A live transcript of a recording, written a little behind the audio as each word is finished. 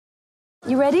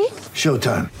You ready?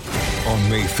 Showtime. On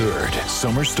May 3rd,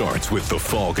 summer starts with The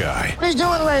Fall Guy. Let's do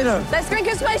it later. Let's drink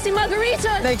a spicy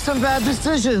margarita. Make some bad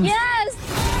decisions. Yes!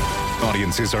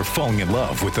 Audiences are falling in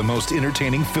love with the most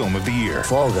entertaining film of the year.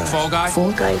 Fall Guy. Fall Guy?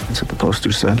 Fall Guy. That's what the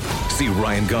poster said. See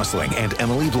Ryan Gosling and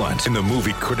Emily Blunt in the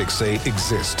movie critics say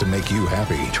exists to make you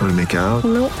happy. Trying to make it out?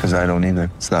 Nope. Because I don't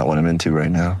either. It's not what I'm into right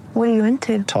now. What are you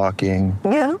into? Talking.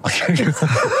 Yeah.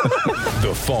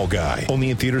 The Fall Guy.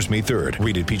 Only in theaters May 3rd.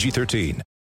 Rated PG-13.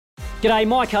 G'day,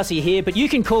 Mike Hussey here, but you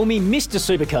can call me Mr.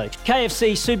 Supercoach.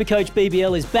 KFC Supercoach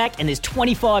BBL is back and there's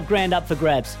 25 grand up for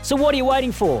grabs. So what are you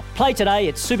waiting for? Play today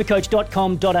at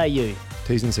supercoach.com.au.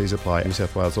 T's and C's apply. New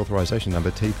South Wales authorisation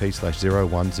number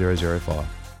TP/01005.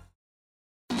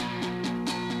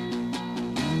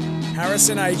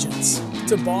 Harrison Agents.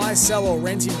 To buy, sell or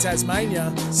rent in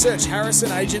Tasmania, search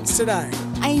Harrison Agents today.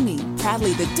 Amy,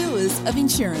 proudly the doers of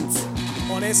insurance.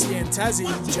 On SEN Tassie,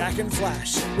 Jack and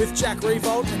Flash, with Jack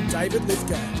Revolt and David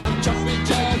Lithgow.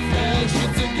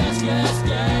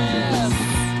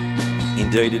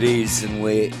 Indeed it is, and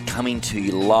we're coming to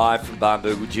you live from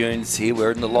Barnbougle Dunes here.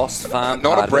 We're in the Lost Farm.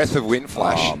 Not a breath of wind,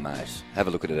 Flash. Oh, mate. Have a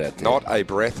look at it out there. Not a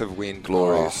breath of wind.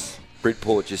 Glorious. Oh.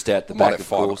 Bridport just out the Might back, have of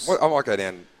five. course. Well, I might go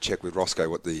down and check with Roscoe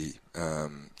what the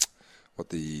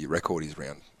record is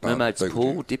round. Mermaid's Barnbougle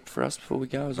Pool Dunes. dip for us before we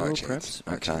go as No well, chance. perhaps?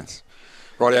 No chance.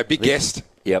 Right, our big guest.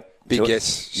 Yep. Big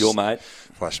guest. Your mate.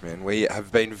 Flashman. We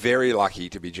have been very lucky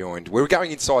to be joined. We're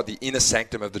going inside the inner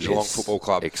sanctum of the Geelong Yes. Football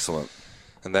Club. Excellent.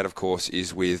 And that, of course,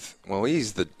 is with, well,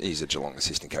 he's a Geelong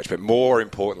assistant coach, but more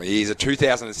importantly, he's a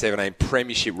 2017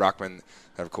 Premiership ruckman.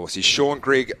 And, of course, he's Sean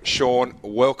Grigg. Sean,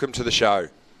 welcome to the show.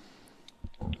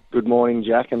 Good morning,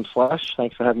 Jack and Flash.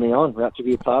 Thanks for having me on. Glad to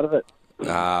be a part of it.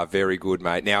 Very good,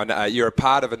 mate. Now, you're a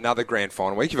part of another grand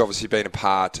final week. You've obviously been a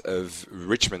part of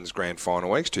Richmond's grand final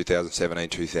weeks, 2017,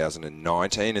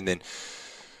 2019, and then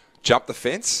jumped the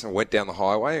fence and went down the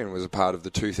highway and was a part of the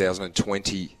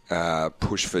 2020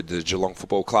 push for the Geelong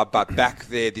Football Club. But back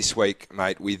there this week,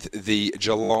 mate, with the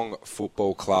Geelong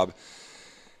Football Club.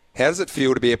 How does it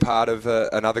feel to be a part of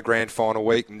another grand final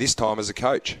week, and this time as a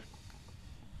coach?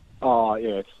 Oh,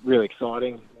 yeah, it's really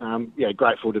exciting.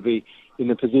 Grateful to be in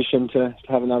the position to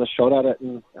have another shot at it.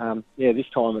 And, this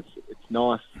time it's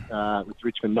nice with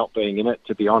Richmond not being in it,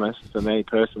 to be honest, for me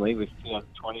personally. With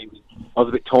 2020, I was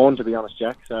a bit torn, to be honest,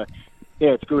 Jack. So, yeah,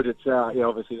 it's good. It's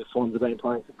obviously the Swans have been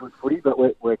playing some good footy, but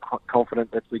we're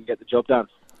confident that we can get the job done.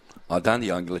 I don't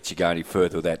think I'm going to let you go any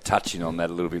further without touching on that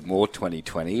a little bit more,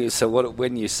 2020. So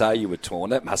when you say you were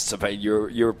torn, that must have been,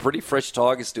 you're a pretty fresh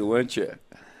tiger still, weren't you?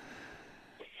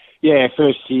 Yeah,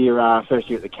 first year at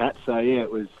the Cats. So yeah,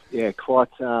 it was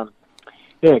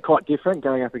quite different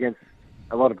going up against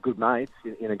a lot of good mates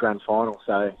in a grand final.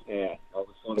 So yeah, I was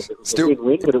sort of, it was a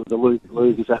win-win, but it was a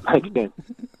lose if that makes sense.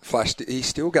 Flash, he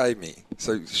still gave me.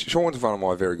 So Sean's one of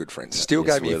my very good friends. Still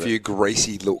Yes, gave me a few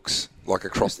greasy looks, like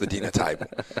across the dinner table,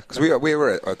 because we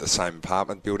were at the same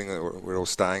apartment building. We're all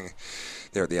staying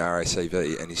there at the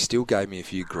RACV, and he still gave me a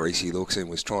few greasy looks and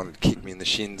was trying to kick me in the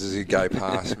shins as he'd go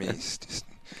past me.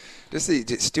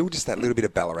 Still just that little bit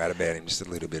of Ballarat about him, just a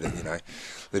little bit of,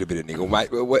 little bit of niggle.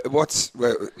 Mate,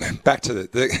 back to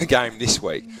the game this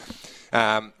week.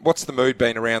 What's the mood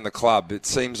been around the club? It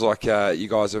seems like you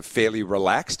guys are fairly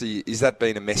relaxed. Is that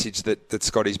been a message that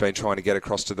Scotty's been trying to get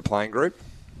across to the playing group?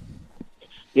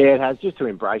 Yeah, it has, just to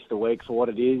embrace the week for what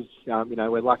it is.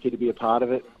 We're lucky to be a part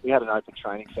of it. We had an open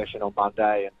training session on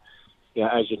Monday,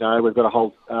 and as you know, we've got a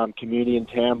whole community in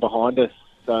town behind us.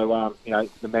 So,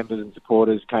 the members and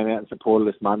supporters came out and supported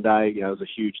us Monday. It was a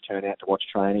huge turnout to watch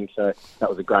training. So that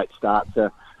was a great start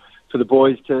for the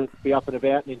boys to be up and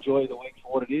about and enjoy the week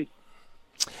for what it is.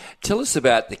 Tell us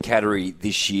about the Cattery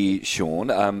this year,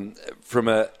 Sean. From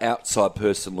an outside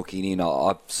person looking in,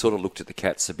 I've sort of looked at the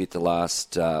Cats a bit the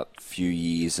last few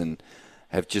years and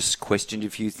have just questioned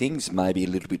a few things. Maybe a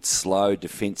little bit slow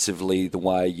defensively, the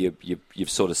way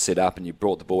you've sort of set up and you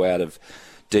brought the ball out of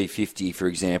D50, for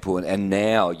example, and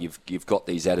now you've got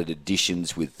these added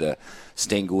additions with the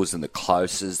Stengels and the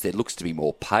Closes. There looks to be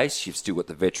more pace. You've still got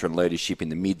the veteran leadership in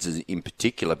the mids in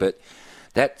particular, but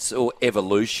that's all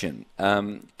evolution.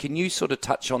 Can you sort of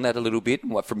touch on that a little bit,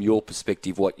 and from your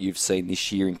perspective, what you've seen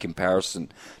this year in comparison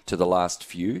to the last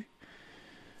few?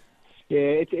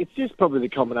 Yeah, it's just probably the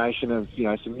combination of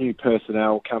some new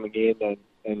personnel coming in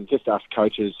and just us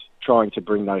coaches trying to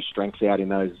bring those strengths out in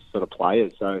those sort of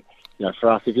players. So,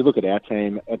 for us, if you look at our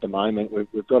team at the moment,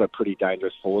 we've got a pretty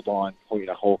dangerous forward line.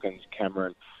 Hawkins,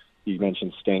 Cameron, you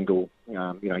mentioned Stengel,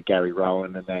 Gary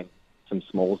Rowan, and then some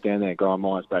smalls down there, Graham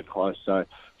Myers, Brad Close. So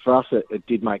for us, it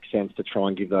did make sense to try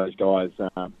and give those guys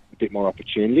a bit more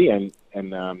opportunity. And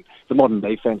the modern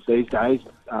defence these days,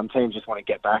 teams just want to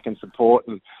get back and support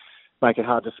and make it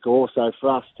hard to score. So for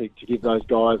us to give those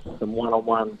guys some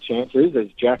one-on-one chances, as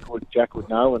Jack would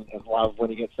know and love when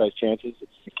he gets those chances,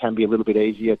 it can be a little bit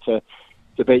easier to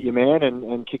beat your man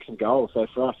and kick some goals. So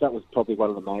for us, that was probably one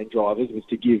of the main drivers, was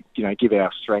to give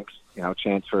our strengths a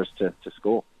chance for us to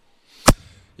score.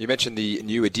 You mentioned the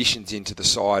new additions into the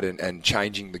side and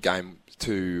changing the game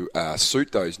to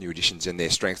suit those new additions and their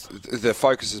strengths. The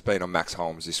focus has been on Max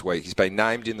Holmes this week. He's been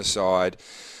named in the side.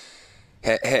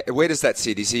 Where does that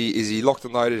sit? Is he locked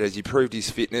and loaded? Has he proved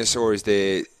his fitness, or is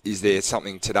there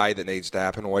something today that needs to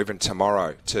happen, or even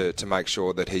tomorrow, to make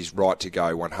sure that he's right to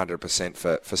go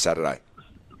 100% for Saturday?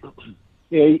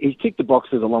 Yeah, he's ticked the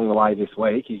boxes along the way this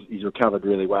week. He's recovered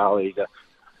really well. He's a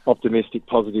optimistic,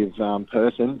 positive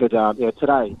person. But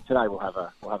today we'll have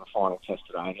a final test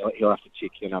today, and he'll have to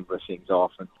tick a number of things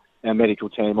off. And our medical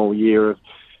team all year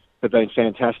have been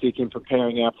fantastic in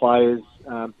preparing our players,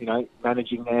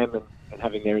 managing them and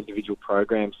having their individual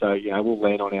programs. So we'll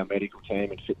lean on our medical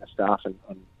team and fitness staff,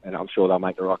 and I'm sure they'll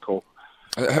make the right call.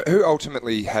 Who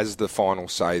ultimately has the final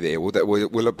say there?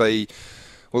 Will it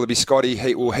be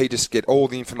Scotty? Will he just get all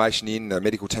the information in? The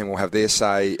medical team will have their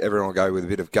say. Everyone will go with a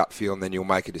bit of gut feel, and then you'll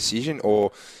make a decision.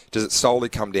 Or does it solely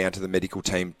come down to the medical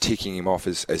team ticking him off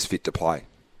as fit to play?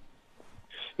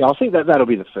 Yeah, I think that'll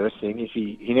be the first thing. If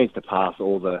he needs to pass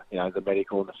all the the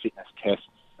medical and the fitness tests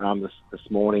this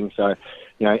morning. So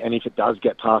and if it does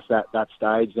get past that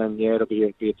stage, then it'll be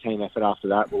a team effort after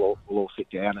that. We'll all sit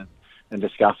down and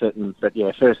discuss it. But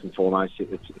first and foremost,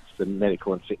 it's the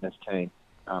medical and fitness team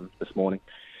this morning.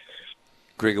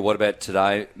 Grigor, what about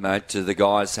today, mate? Do the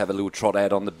guys have a little trot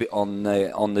out on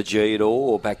the G at all,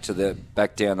 or back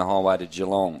down the highway to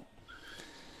Geelong?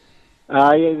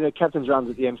 The captain's runs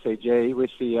at the MCG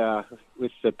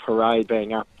with the parade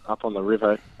being up on the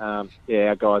river. Our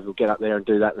guys will get up there and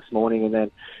do that this morning, and then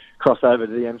cross over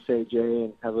to the MCG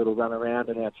and have a little run around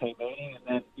in our team meeting,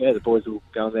 and then the boys will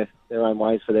go on their own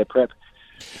ways for their prep.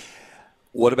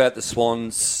 What about the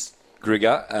Swans,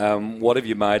 Grigor? What have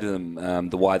you made of them?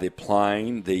 The way they're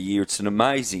playing, the year. It's an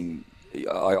amazing.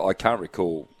 I can't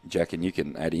recall, Jack, and you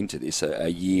can add into this,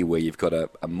 a year where you've got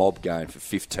a mob going for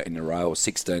 15 in a row or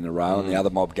 16 in a row, and the other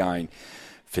mob going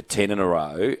for 10 in a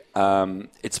row.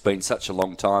 It's been such a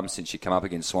long time since you come up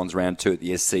against Swans round 2 at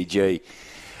the SCG.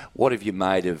 What have you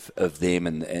made of them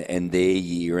and their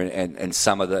year and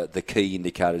some of the key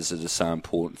indicators that are so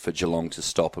important for Geelong to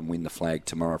stop and win the flag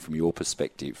tomorrow from your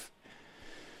perspective?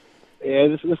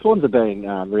 Yeah, the Swans have been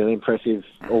really impressive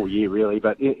all year, really.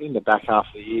 But in the back half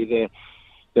of the year,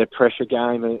 their pressure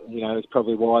game, is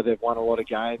probably why they've won a lot of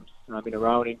games in a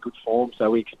row and in good form.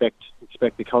 So we expect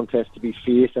the contest to be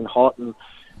fierce and hot, and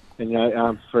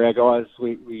for our guys,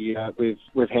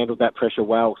 we've handled that pressure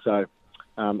well. So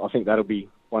I think that'll be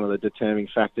one of the determining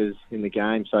factors in the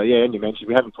game. So and you mentioned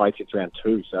we haven't played since round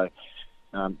 2, so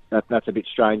that's a bit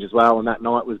strange as well. And that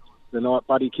night was the night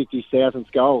Buddy kicked his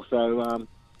 1,000th goal. So.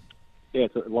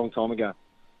 It's a long time ago.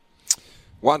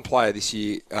 One player this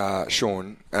year,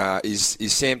 Sean, is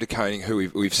Sam De Koning, who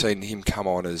we've seen him come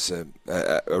on as a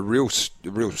real,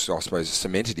 I suppose,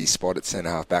 cemented his spot at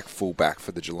centre-half back, full-back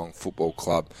for the Geelong Football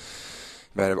Club.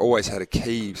 Man, I've always had a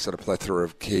key sort of plethora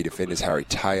of key defenders. Harry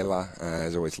Taylor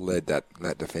has always led that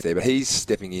defence there, but he's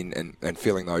stepping in and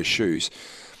filling those shoes.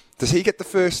 Does he get the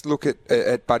first look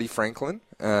at Buddy Franklin?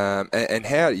 And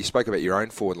how, you spoke about your own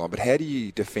forward line, but how do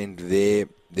you defend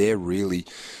their really,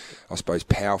 I suppose,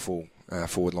 powerful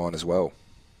forward line as well?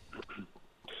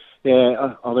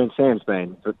 Yeah, I mean, Sam's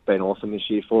been awesome this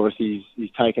year for us.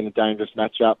 He's taken a dangerous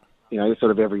matchup,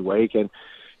 sort of every week. And,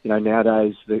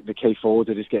 nowadays the key forwards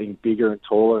are just getting bigger and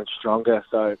taller and stronger.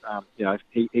 So,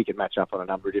 he can match up on a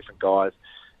number of different guys.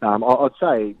 I'd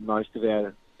say most of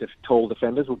our tall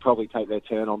defenders will probably take their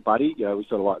turn on Buddy. We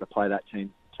sort of like to play that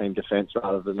team defence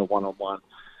rather than the one-on-one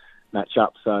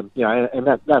matchup. So, and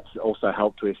that's also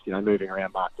helped with, moving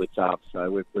around Mark Blitzarb.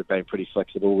 So we've been pretty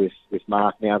flexible with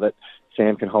Mark now that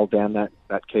Sam can hold down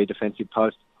that key defensive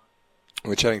post.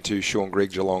 We're chatting to Sean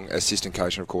Grigg, Geelong assistant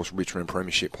coach, and of course Richmond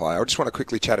Premiership player. I just want to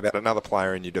quickly chat about another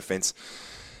player in your defence,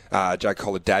 Joe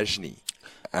Kolodjasny.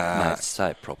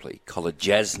 Say it properly.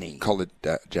 Kolodjasny.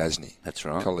 Kolodjasny. That's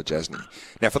right. Kolodjasny.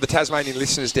 Now, for the Tasmanian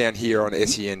listeners down here on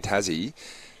SEN Tassie,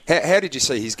 how did you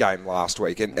see his game last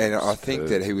week? And I think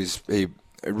that he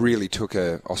really took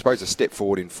a step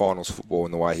forward in finals football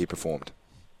in the way he performed.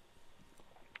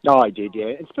 Oh, he did,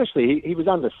 yeah. Especially he was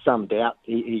under some doubt.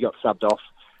 He got subbed off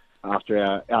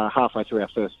after our halfway through our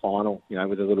first final,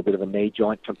 with a little bit of a knee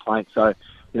joint complaint. So,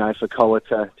 for Collar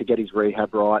to get his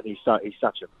rehab right, he's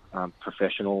such a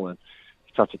professional and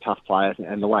such a tough player,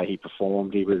 and the way he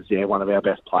performed, he was one of our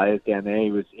best players down there.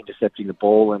 He was intercepting the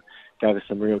ball and gave us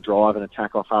some real drive and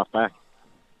attack off half back.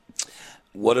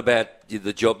 What about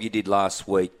the job you did last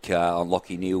week on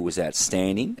Lachie Neale was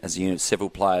outstanding. As you know, several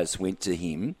players went to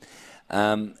him.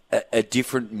 A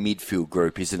different midfield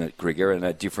group, isn't it, Grigor, and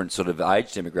a different sort of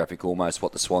age demographic almost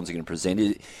what the Swans are going to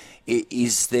present.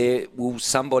 Will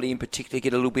somebody in particular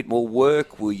get a little bit more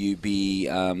work? Will you be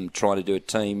trying to do a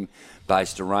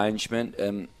team-based arrangement?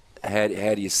 How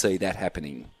do you see that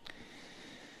happening?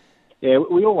 Yeah,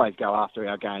 we always go after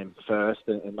our game first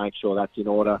and make sure that's in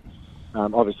order.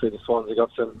 Obviously, the Swans have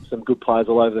got some good players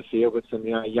all over the field with some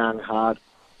young, hard,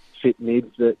 fit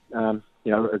mids that are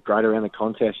great around the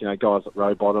contest. Guys like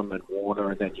Rowbottom and Warner,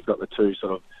 and then you've got the two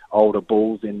sort of older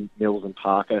bulls in Mills and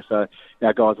Parker. So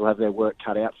our guys will have their work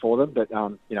cut out for them. But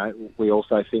we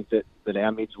also think that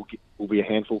our mids will be a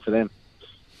handful for them.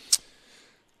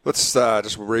 Let's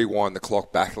just rewind the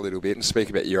clock back a little bit and speak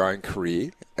about your own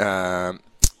career.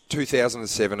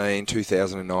 2017,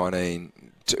 2019.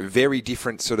 Very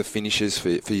different sort of finishes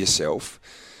for yourself,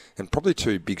 and probably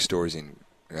two big stories in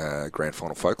grand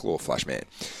final folklore, Flashman.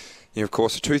 Of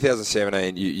course, in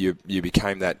 2017, you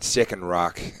became that second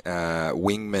ruck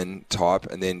wingman type,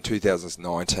 and then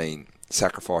 2019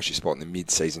 sacrificed your spot in the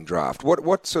mid-season draft.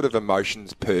 What sort of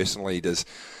emotions personally does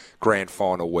grand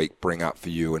final week bring up for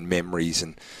you, and memories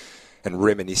and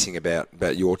reminiscing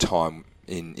about your time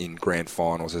in grand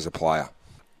finals as a player?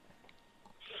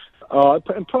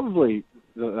 And probably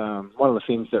one of the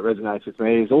things that resonates with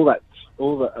me is all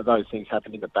those things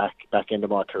happened in the back end of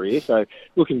my career. So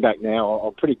looking back now,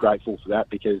 I'm pretty grateful for that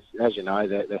because, as you know,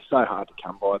 they're so hard to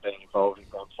come by being involved in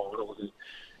grand finals.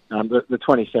 And the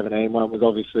 2017 one was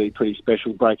obviously pretty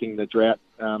special, breaking the drought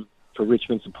for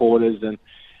Richmond supporters, and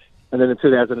then the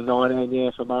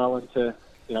 2019, for Marlon to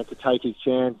take his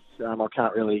chance. I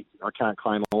can't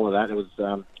claim all of that. It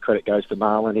was credit goes to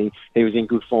Marlon. He was in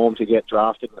good form to get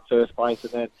drafted in the first place,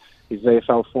 and then his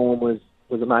VFL form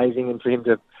was amazing, and for him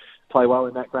to play well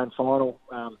in that grand final,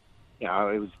 it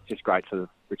was just great for the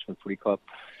Richmond Footy Club.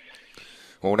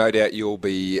 Well, no doubt you'll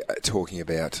be talking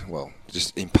about,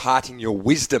 just imparting your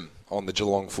wisdom on the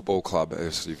Geelong Football Club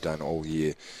as you've done all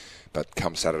year. But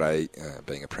come Saturday,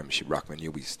 being a premiership ruckman,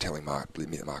 you'll be telling Mark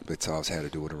Blicavs how to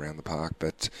do it around the park.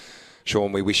 But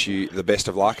Sean, we wish you the best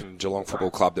of luck, and Geelong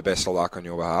Football Club the best of luck on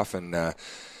your behalf, and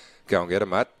go and get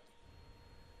them, mate.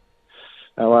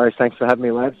 No worries. Thanks for having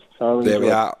me, lads.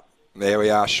 There we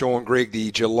are. Sean Grigg,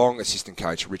 the Geelong assistant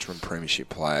coach, Richmond premiership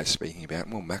player, speaking about,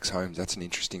 Max Holmes, that's an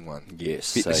interesting one.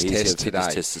 Yes. Fitness test today.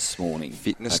 Fitness test this morning.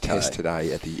 Fitness test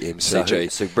today at the MCG.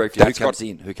 So briefly,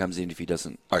 who comes in if he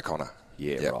doesn't? O'Connor.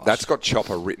 Yeah, right. That's got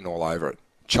Chopper written all over it.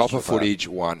 Chopper footage,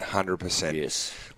 100%. Yes.